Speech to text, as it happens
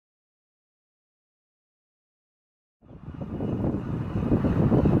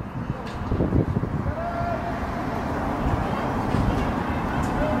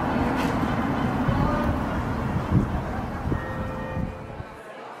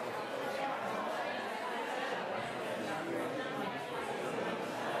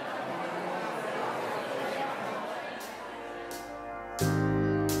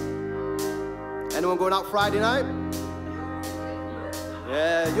Anyone going out Friday night?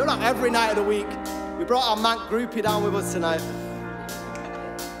 Yeah, you're not every night of the week. We brought our Mank groupie down with us tonight.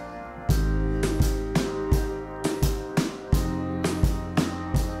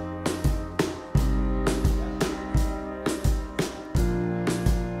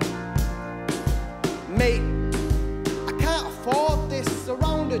 Mate, I can't afford this. A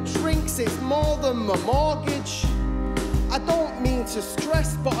round of drinks, it's more than my mortgage. I don't mean to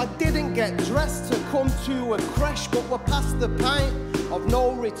stress, but I didn't get dressed to come to a crash. But we're past the pint of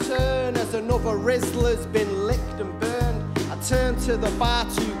no return as another Rizzler's been licked and burned. I turn to the bar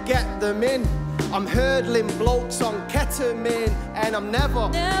to get them in. I'm hurdling blokes on ketamine, and I'm never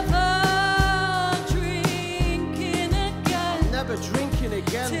drinking again. I'm never drinking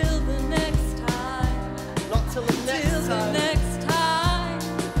again. Till the next time. Not till the next till time. The next time.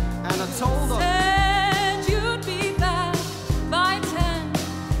 And I told her. Said you'd be back by 10.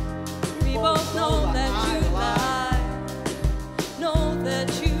 We both know that you lie. Know that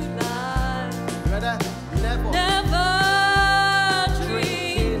you lie. Ready? Never. Never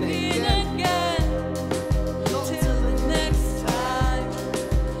drinking again. Till the next time.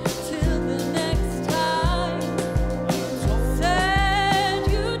 Till the next time. Said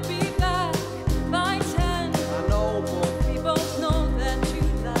you'd be back by 10. I know, but we both know that you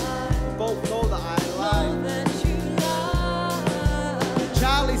lie. We both know that I lie. Know that you lie.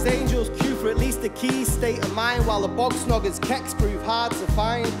 Charlie's Angels queue for at least a key state of mind, while the bog snoggers keks prove hard to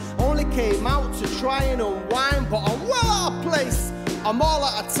find. Only came out to try and unwind, but I'm well out of place. I'm all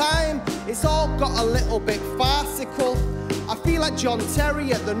out of time. It's all got a little bit farcical. I feel like John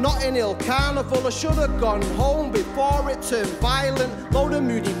Terry at the Notting Hill Carnival. I should have gone home before it turned violent. Load of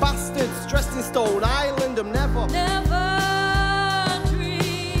moody bastards dressed in Stone Island. I'm never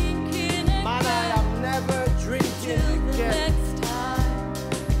drinking again. Man, I am never drinking again.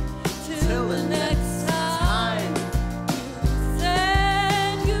 Till the next time. You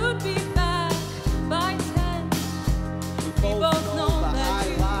said you'd be back by 10. We both know that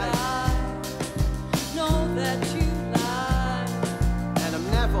you lie. Know that you lie. And I'm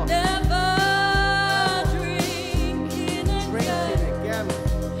never drinking again.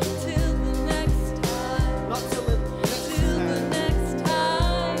 Till the next time. Not till the next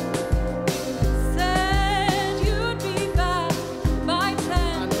time. You said you'd be back by 10.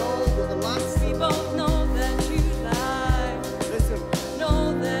 I know, but the last. We both know that you lie. Listen. Know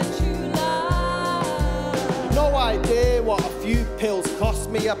that you lie. No idea what a few pills cost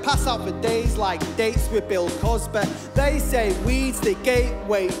me. I pass out for days like dates with Bill Cosby. They say weed's the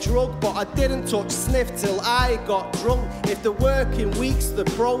gateway drug, but I didn't touch sniff till I got drunk. If the working week's the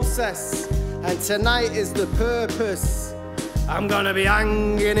process, and tonight is the purpose, I'm gonna be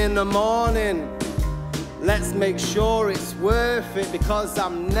hanging in the morning. Let's make sure it's worth it, because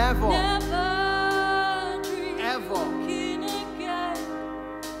I'm never drinking again.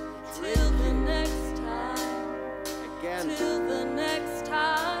 Till the next time. again. Till the next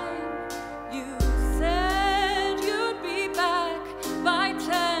time. You said you'd be back by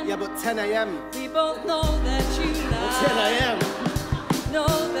 10. Yeah, but 10 a.m. We both know that you lie. 10 a.m.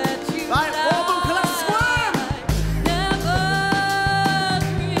 Know that you Right, lie. Auburn, can I squirm? Never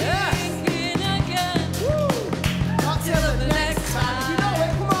drinking again. Woo! Not till the next time. You know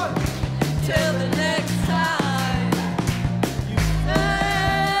it, come on. Till the next time. You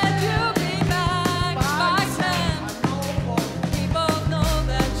Said you'll be back by 10. I know, boy. We both know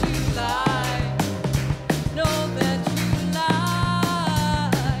that you lie. Know that you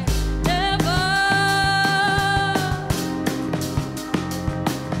lie. Never.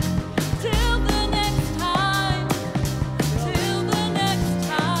 Till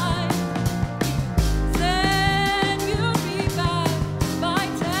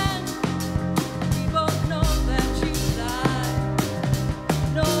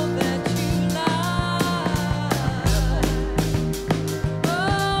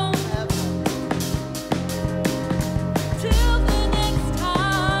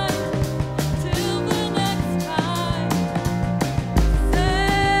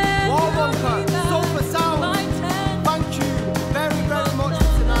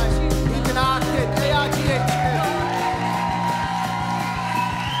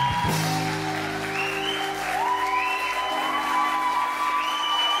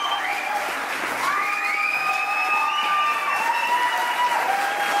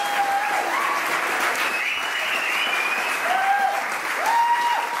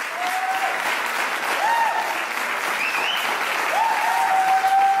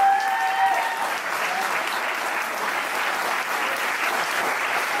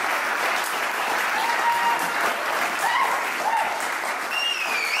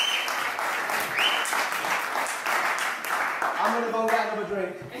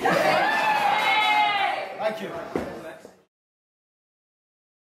Thank you.